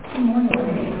Good morning.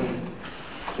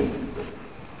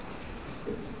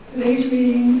 Today's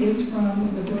reading is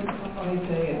from the book of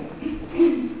Isaiah.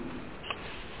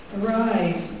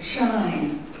 Arise, shine,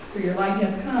 for your light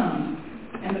has come,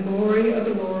 and the glory of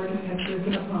the Lord has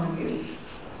risen upon you.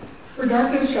 For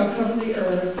darkness shall cover the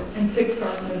earth, and thick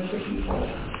darkness the people.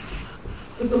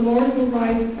 But the Lord will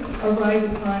arise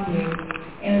upon you,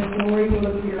 and his glory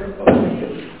will appear over you.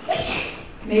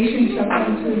 Nations shall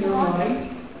come to your light,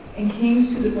 and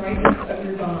kings to the brightness of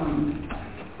your dawn.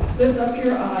 Lift up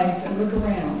your eyes and look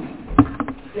around.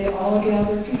 They all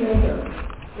gather together.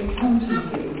 They come to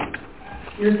you.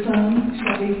 Your sons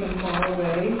shall be from far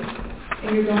away,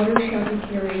 and your daughters shall be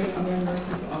carried on their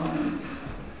nurses' arms.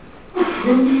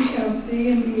 Then you shall see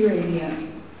and be radiant.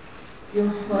 Your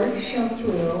heart shall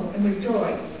thrill and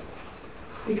rejoice,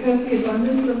 because the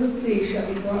abundance of the sea shall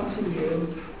be brought to you.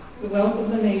 The wealth of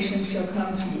the nations shall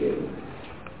come to you.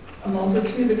 A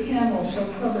multitude of camels shall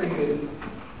cover you,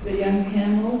 the young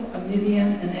camels of Midian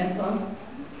and Ephah.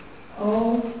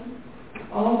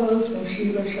 All those from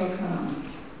Sheba shall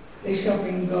come. They shall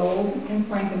bring gold and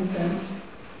frankincense,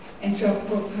 and shall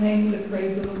proclaim the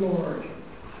praise of the Lord.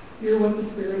 Hear what the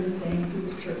Spirit is saying through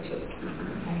the churches.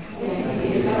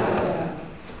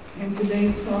 And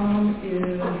today's psalm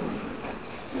is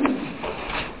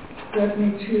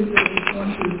 72, verses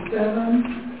 1 through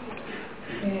 7.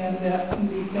 And that can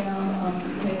be found on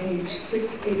page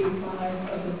 685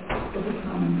 of the Book of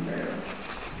Common Prayer.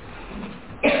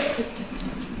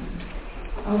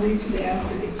 I'll read to the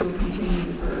after it will continue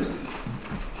the verse.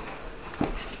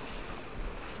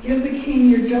 Give the king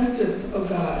your justice, O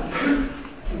God,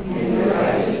 and your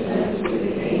righteousness to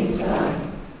the king's son,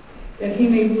 that he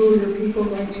may rule your people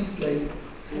righteously,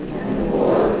 and the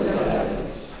war with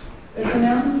justice, that the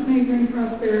mountains may bring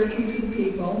prosperity to the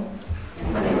people.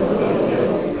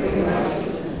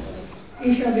 He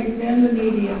shall defend the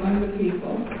needy among the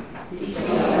people. He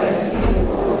shall rescue the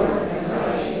poor and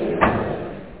crush the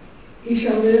oppressor. He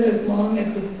shall live as long as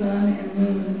the sun and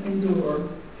moon endure.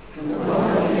 From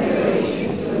one generation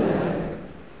to another.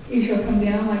 He shall come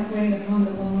down like rain upon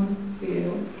the lone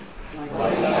field.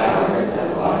 Like showers that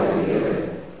water the earth.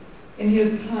 In his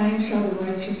time shall the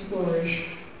righteous flourish.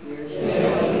 There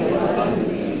shall be abundance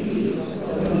and peace, so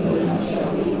the moon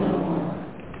shall be no more.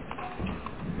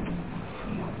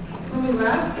 When we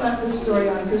last left the story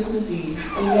on Christmas Eve,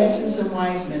 we mentioned some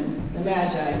wise men, the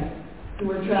Magi, who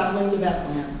were traveling to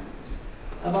Bethlehem.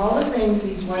 Of all the things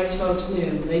these wise folks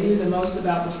knew, they knew the most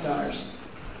about the stars.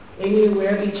 They knew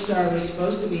where each star was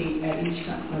supposed to be at each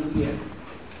time of the year.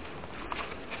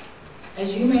 As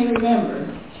you may remember,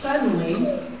 suddenly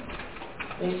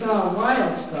they saw a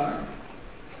wild star.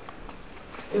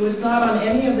 It was not on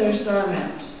any of their star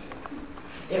maps.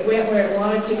 It went where it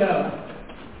wanted to go.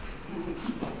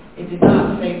 It did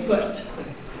not stay put.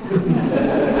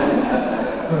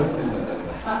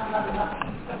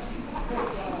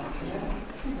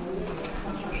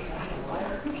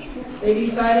 They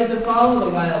decided to follow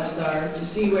the wild star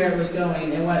to see where it was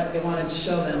going and what it wanted to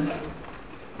show them.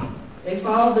 They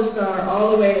followed the star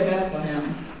all the way to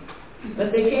Bethlehem,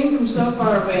 but they came from so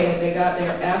far away that they got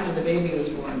there after the baby was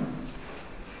born.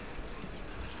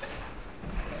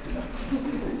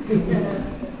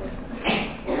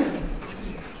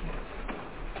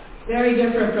 Very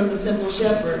different from the simple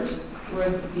shepherds were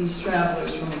these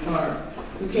travelers from afar,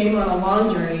 who came on a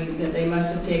long journey that must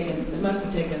have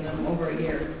taken them over a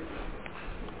year.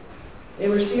 They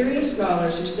were serious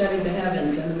scholars who studied the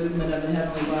heavens and the movement of the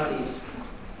heavenly bodies.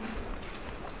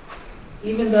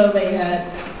 Even though they had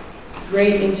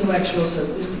great intellectual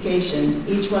sophistication,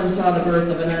 each one saw the birth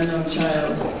of an unknown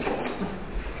child.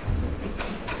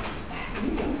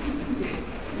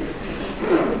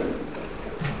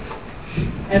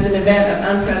 As an event of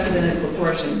unprecedented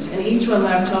proportions, and each one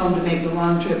left home to make the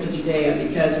long trip to Judea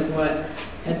because of what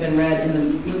had been read in the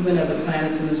movement of the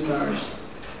planets and the stars.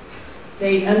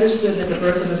 They understood that the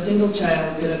birth of a single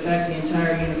child could affect the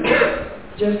entire universe,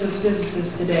 just as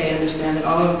physicists today understand that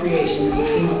all of creation is a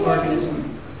single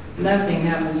organism. Nothing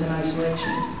happens in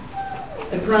isolation.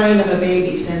 The crying of a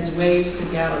baby sends waves to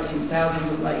galaxies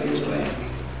thousands of light years away.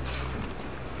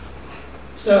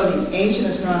 So these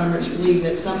ancient astronomers believed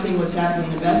that something was happening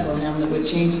in Bethlehem that would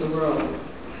change the world.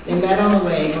 They met on the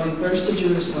way, going first to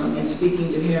Jerusalem and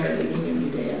speaking to Herod, the king of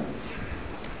Judea.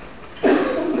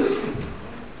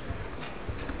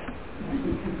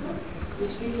 You're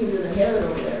speaking to the Herod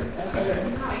over there. That's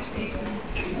Herod.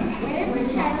 Whenever the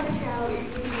child shall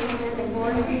be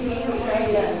born of the angel,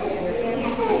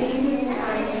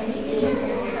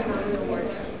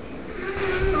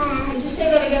 Did you say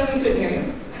that again? We couldn't hear you.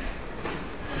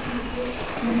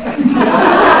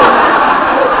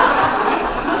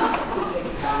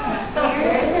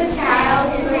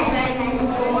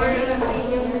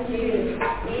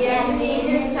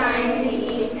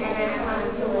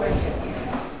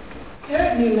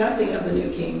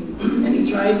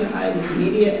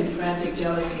 immediate and frantic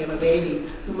jealousy of a baby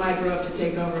who might grow up to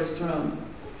take over his throne.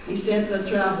 He sent the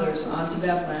travelers on to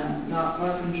Bethlehem, not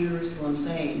far from Jerusalem,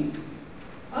 saying,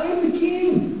 I am the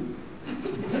king.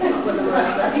 What the Lord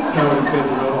said. No one says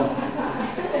at all.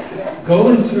 Go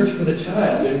and search for the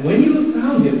child, and when you have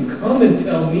found him, come and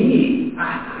tell me,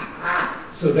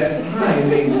 so that I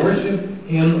may worship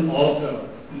him also.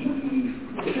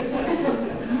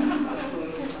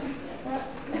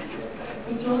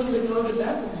 He told you to go to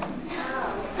Bethlehem.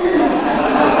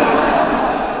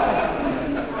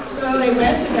 So they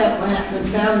went to Bethlehem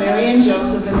and found Mary and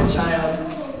Joseph and the child.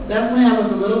 Bethlehem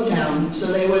was a little town,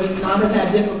 so they would not have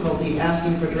had difficulty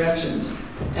asking for directions,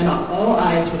 and all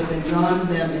eyes would have been drawn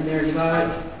to them in their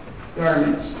dark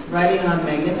garments, riding on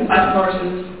magnificent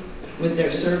horses with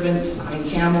their servants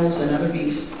and camels and other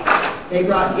beasts. They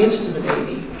brought gifts to the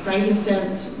baby,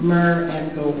 frankincense, myrrh,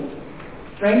 and gold.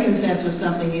 Frankincense was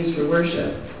something used for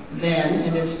worship then,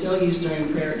 and is still used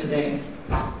during prayer today.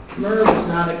 Myrrh was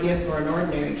not a gift for an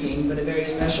ordinary king, but a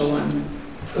very special one.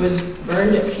 It was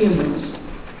burned at funerals.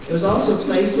 It was also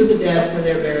placed with the dead for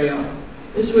their burial.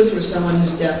 This was for someone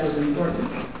whose death was important.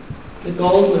 The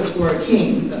gold was for a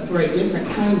king, but for a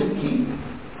different kind of king.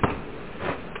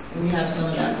 And we have some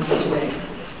of that for today.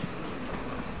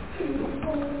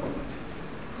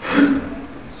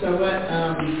 So what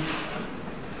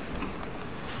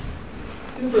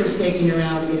Cooper is taking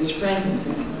around is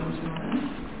frankincense.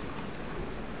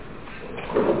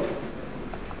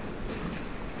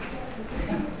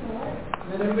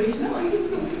 Let everybody smell it.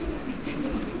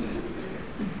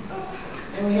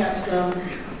 And we have some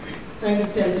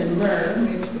frankincense and myrrh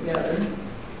mixed together.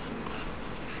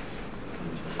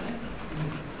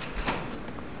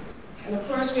 And of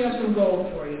course we have some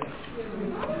gold for you.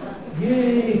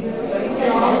 Yay!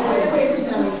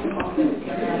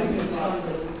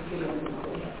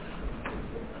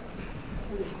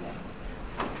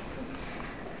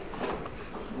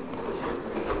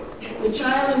 The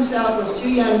child himself was too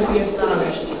young to be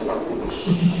astonished.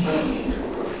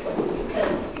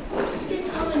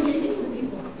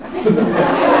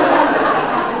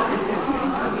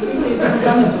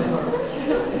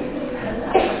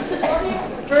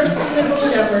 First the simple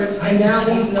shepherds, and now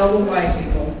these noble wise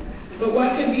people. But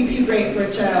what could be too great for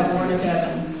a child born of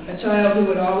heaven? A child who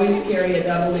would always carry a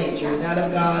double nature, that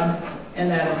of God and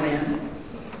that of man.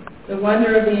 The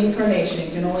wonder of the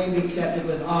incarnation can only be accepted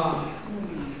with awe.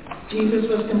 Jesus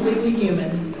was completely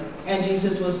human, and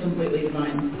Jesus was completely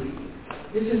divine.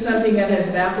 This is something that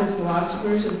has baffled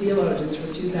philosophers and theologians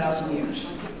for 2,000 years.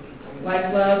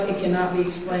 Like love, it cannot be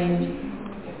explained.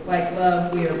 Like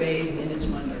love, we are bathed in its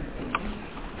wonder.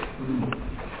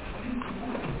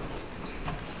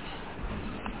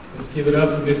 Let's give it up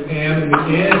for Miss Pam and the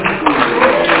kids.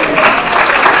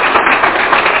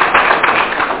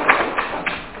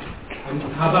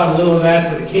 And how about a little of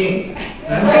that for the king?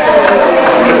 Huh?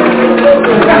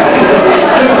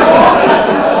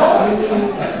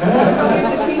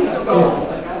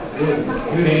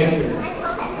 Good answer.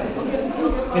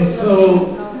 And so,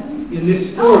 in this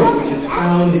story, which is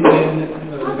found in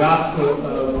the Gospel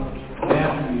of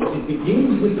Matthew, it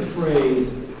begins with the phrase,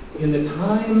 in the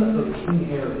time of King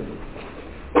Herod.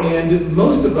 And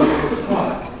most of us are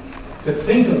taught to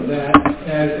think of that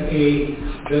as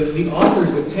the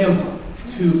author's attempt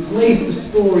to place the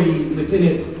story within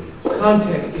its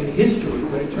context in history,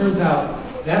 but it turns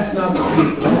out that's not the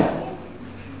case at all.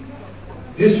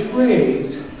 This phrase,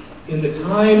 in the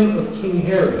time of King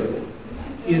Herod,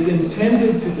 is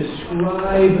intended to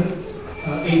describe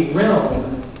a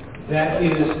realm that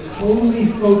is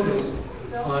totally focused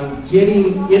on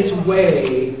getting its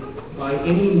way by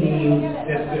any means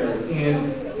necessary. And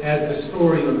as the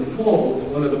story unfolds,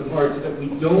 one of the parts that we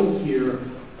don't hear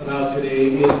about today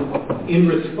is in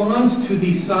response to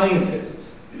these scientists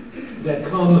that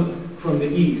come from the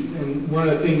East. And one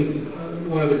of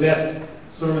the best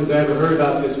sermons I ever heard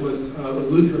about this was a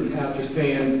Lutheran pastor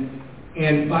saying,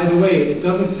 and by the way, it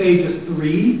doesn't say just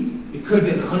 3, it could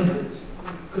have been hundreds.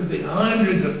 It could have been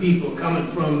hundreds of people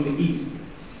coming from the East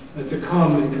to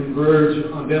come and converge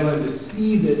on Bethlehem to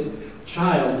see this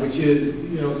child, which is,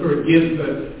 sort of gives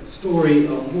the story a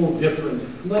whole different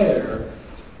flair.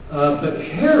 But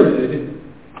Herod,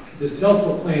 the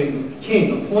self-proclaimed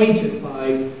king appointed by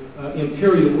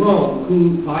Imperial Rome,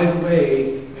 who, by the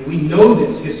way, and we know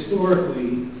this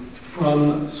historically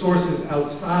from sources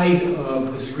outside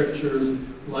of the scriptures,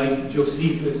 like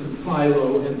Josephus and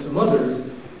Philo and some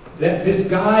others, that this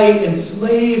guy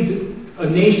enslaved a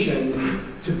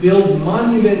nation to build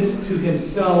monuments to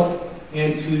himself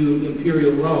and to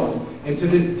Imperial Rome. And to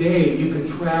this day, you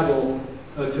can travel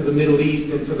to the Middle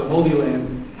East and to the Holy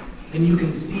Land, and you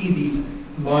can see these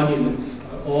monuments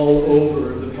all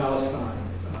over the Palestine.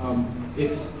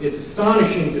 It's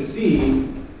astonishing to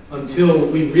see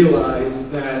until we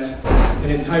realize that an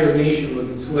entire nation was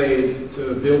enslaved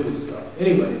to build this stuff.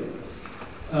 Anyway,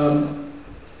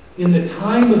 in the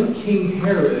time of King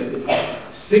Herod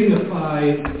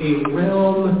signified a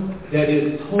realm that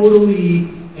is totally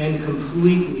and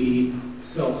completely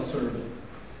self-serving.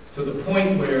 To the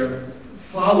point where,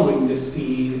 following this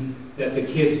scene that the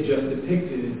kids just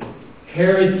depicted,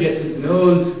 Herod gets his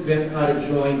nose bent out of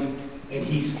joint, and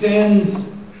he sends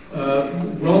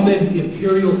Roman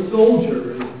imperial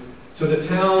soldiers to the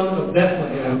town of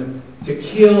Bethlehem to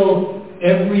kill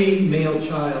every male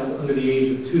child under the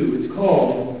age of 2. It's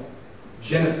called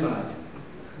genocide.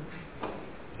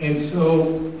 And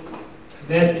so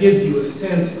that gives you a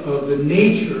sense of the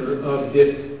nature of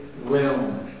this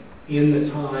realm in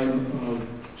the time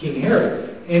of King Herod.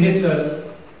 And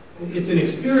it's an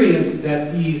experience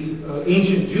that these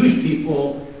ancient Jewish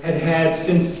people had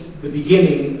since the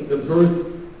beginning, the birth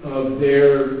of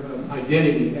their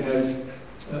identity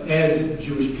as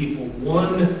Jewish people.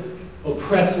 One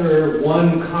oppressor,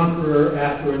 one conqueror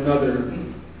after another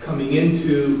coming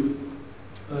into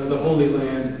the Holy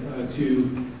Land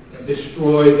to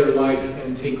destroy their life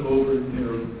and take over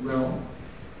their realm.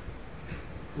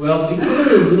 Well, the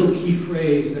other little key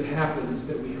phrase that happens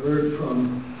that we heard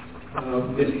from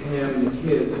Miss Pam and the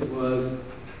kids was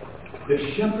the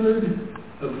shepherd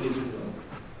of Israel.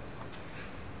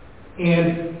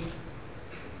 And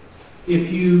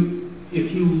if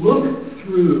you look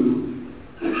through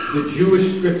the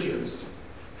Jewish scriptures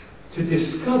to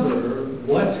discover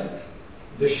what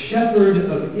the shepherd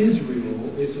of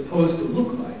Israel is supposed to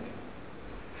look like,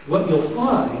 what you'll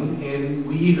find, and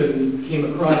we even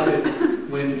came across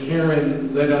it when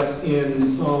Karen led us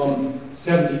in Psalm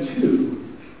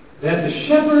 72, that the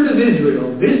shepherd of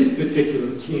Israel, this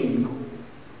particular king,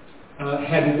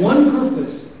 had one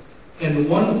purpose and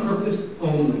one purpose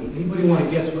only. Anybody want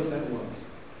to guess what that was?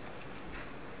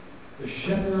 The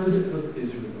shepherd of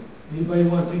Israel. Anybody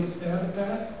want to take a stab at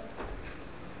that?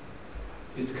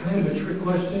 It's kind of a trick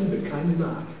question, but kind of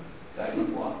not. Guiding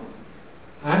the flock.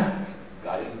 Huh?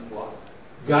 Guiding the flock.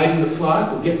 Guiding the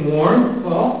flock. We're getting warm,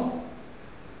 Paul.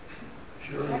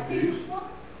 Sharing peace.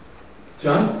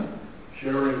 John?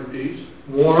 Sharing peace.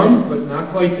 Warm, but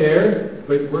not quite there.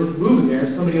 But we're moving there.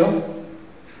 Somebody else?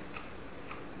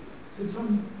 Is it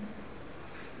something?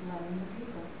 Loving the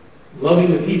people.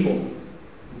 Loving the people.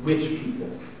 Which people?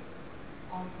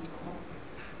 All people.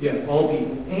 Yeah, all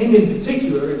people. And in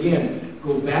particular, again,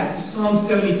 go back to Psalm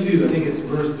 72. I think it's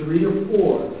verse 3 or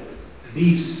 4.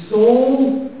 The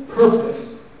sole purpose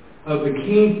of the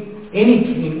king, any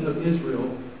king of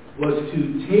Israel, was to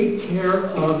take care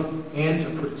of and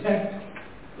to protect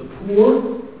the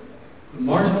poor, the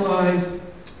marginalized,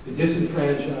 the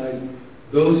disenfranchised,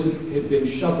 those who had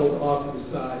been shuffled off to the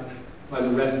side by the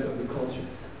rest of the culture.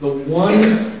 The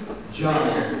one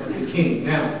job of the king.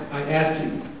 Now, I ask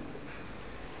you,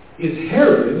 is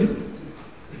Herod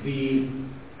the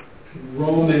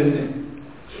Roman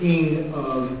king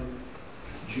of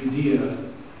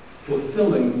Judea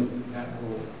fulfilling that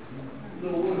role?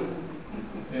 No way.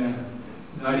 Yeah,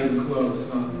 not even close,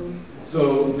 huh?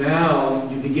 So now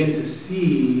you begin to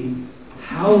see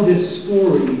how this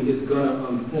story is going to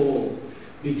unfold.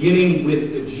 Beginning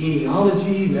with the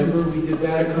genealogy. Remember we did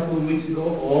that a couple of weeks ago?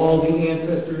 All the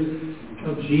ancestors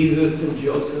of Jesus and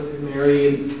Joseph and Mary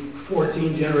and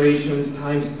 14 generations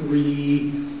times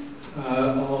 3,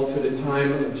 all to the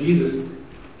time of Jesus.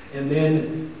 And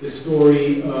then the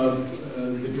story of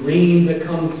the dream that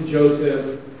comes to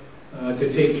Joseph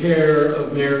to take care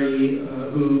of Mary,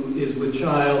 who is with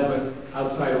child but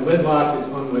outside of wedlock, his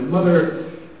unwed mother.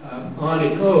 On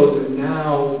it goes, and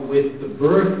now with the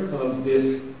birth of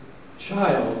this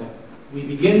child, we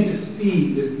begin to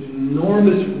see this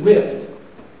enormous rift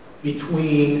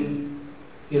between,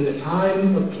 in the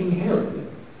time of King Herod,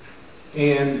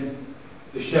 and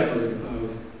the shepherd of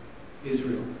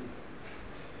Israel.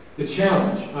 The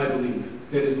challenge, I believe,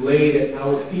 that is laid at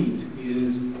our feet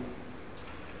is,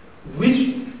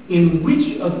 in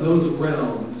which of those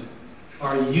realms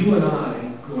are you and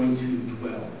I going to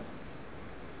dwell?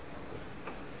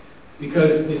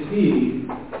 Because, you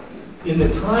see, in the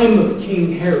time of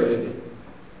King Herod,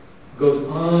 goes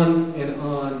on and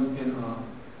on and on.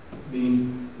 I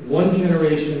mean, one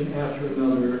generation after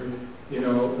another,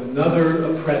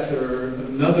 another oppressor,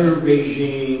 another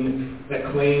regime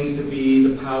that claims to be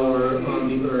the power on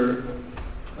the earth,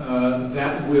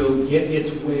 that will get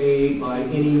its way by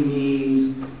any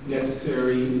means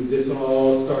necessary. Does this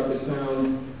all start to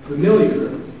sound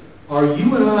familiar? Are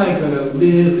you and I going to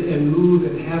live and move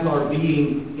and have our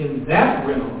being in that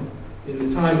realm, in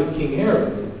the time of King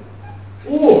Herod?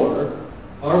 Or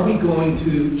are we going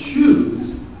to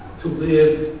choose to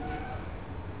live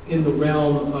in the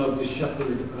realm of the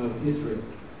shepherd of Israel,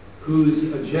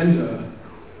 whose agenda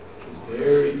is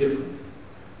very different?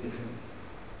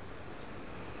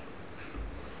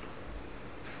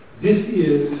 This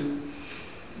is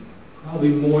probably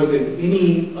more than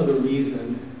any other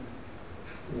reason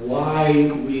why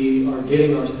we are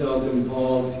getting ourselves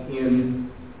involved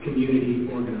in community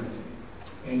organizing.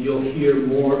 And you'll hear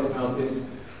more about this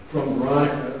from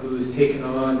Veronica, who has taken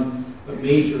on a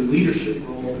major leadership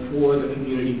role for the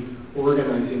community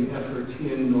organizing effort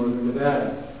in Northern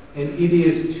Nevada. And it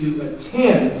is to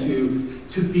attend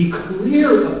to be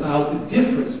clear about the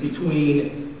difference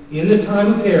between, in the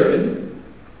time of Herod,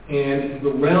 and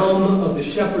the realm of the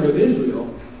shepherd of Israel,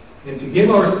 and to give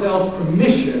ourselves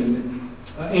permission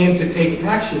and to take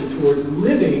action towards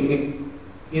living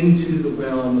into the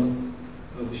realm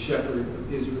of the shepherd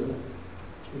of Israel,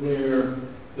 where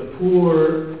the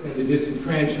poor and the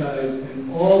disenfranchised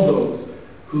and all those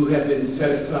who have been set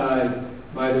aside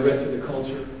by the rest of the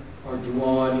culture are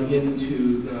drawn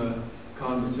into the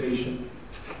conversation.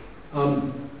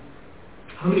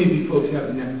 How many of you folks have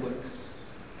Netflix?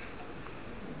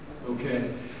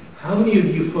 Okay. How many of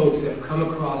you folks have come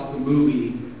across the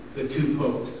movie The Two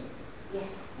Popes? Yes.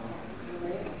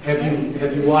 Have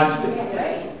you watched it?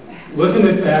 Yes. Wasn't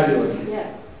it fabulous? Yes.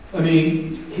 I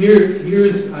mean,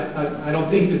 here's I don't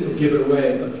think this will give it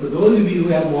away, but for those of you who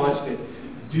haven't watched it,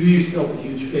 do yourself a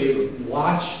huge favor.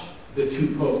 Watch The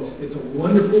Two Popes. It's a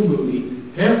wonderful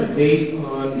movie, apparently based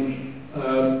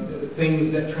on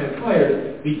things that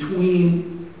transpired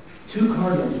between two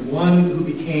cardinals, one who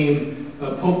became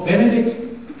Pope Benedict,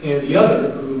 and the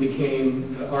other who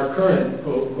became our current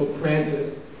Pope, Pope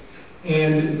Francis.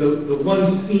 And the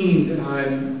one scene that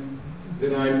I'm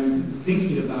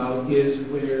thinking about is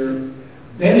where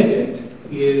Benedict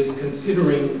is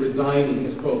considering resigning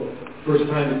as Pope. First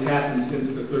time it's happened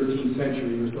since the 13th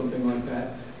century or something like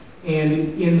that.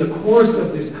 And in the course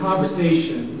of this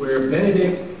conversation where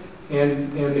Benedict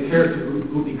and the character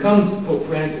who becomes Pope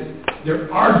Francis,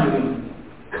 they're arguing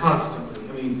constantly.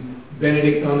 I mean,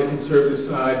 Benedict on the conservative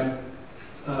side,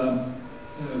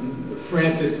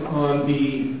 Francis on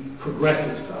the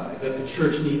progressive side, that the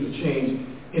church needs to change.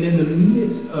 And in the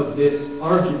midst of this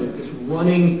argument, this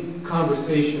running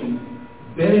conversation,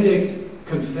 Benedict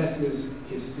confesses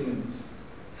his sins.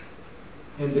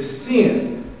 And the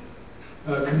sin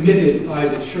committed by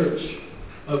the church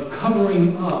of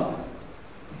covering up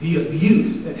the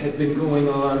abuse that had been going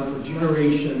on for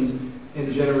generations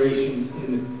and generations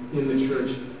in the church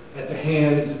at the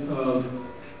hands of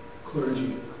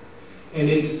clergy. And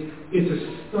it's a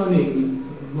stunning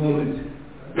moment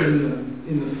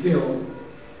in the film.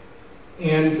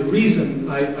 And the reason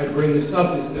I bring this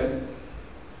up is that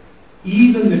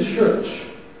even the church,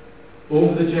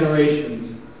 over the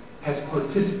generations, has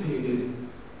participated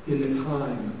in the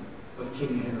time of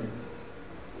King Herod.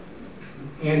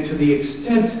 And to the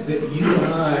extent that you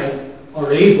and I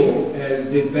are able, as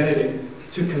did Benedict,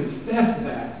 to confess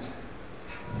that,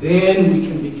 then we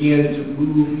can begin to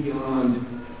move beyond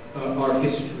our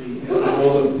history and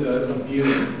all of the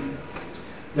abuse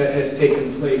that has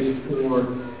taken place for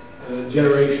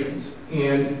generations,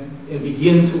 and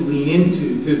begin to lean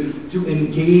into, to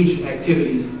engage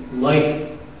activities like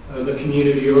the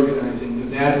community organizing,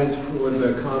 Nevadans for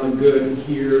the Common Good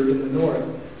here in the North,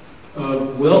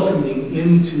 of welcoming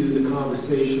into the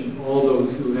conversation all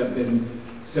those who have been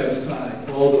set aside,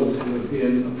 all those who have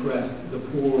been oppressed, the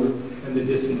poor and the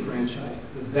disenfranchised.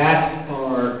 That's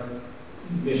our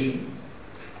mission.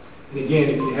 And again,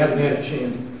 if you haven't had a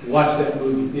chance, watch that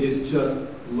movie. It is just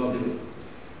lovely.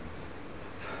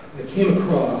 I came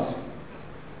across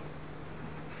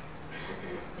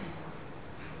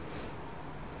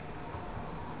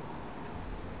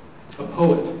a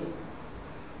poet,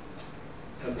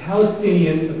 a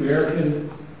Palestinian-American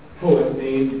poet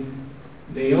named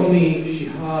Naomi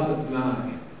Shihab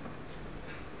Nye,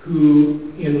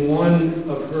 who, in one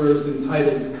of hers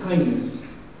entitled Kindness,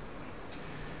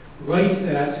 writes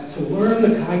that to learn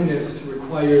the kindness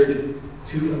required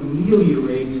to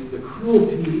ameliorate the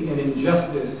cruelty and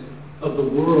injustice of the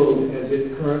world as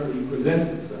it currently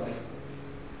presents itself,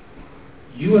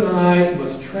 you and I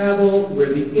must travel where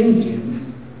the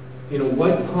Indian in a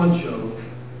white poncho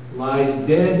lies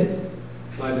dead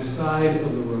by the side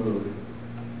of the road.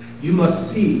 You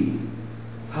must see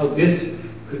how this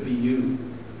could be you,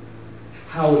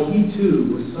 how he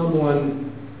too was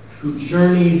someone who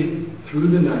journeyed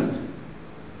through the night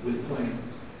with plans.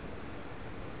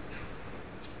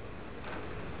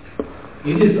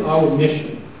 It is our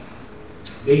mission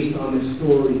based on the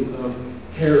story of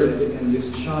Herod and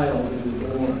this child that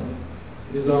is born.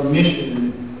 It is our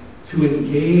mission to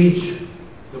engage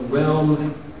the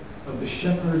realm of the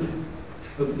shepherd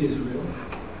of Israel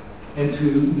and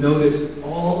to notice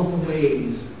all of the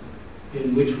ways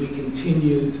in which we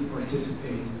continue to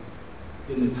participate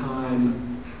in the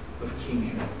time of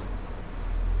King Herod.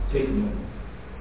 Take a moment.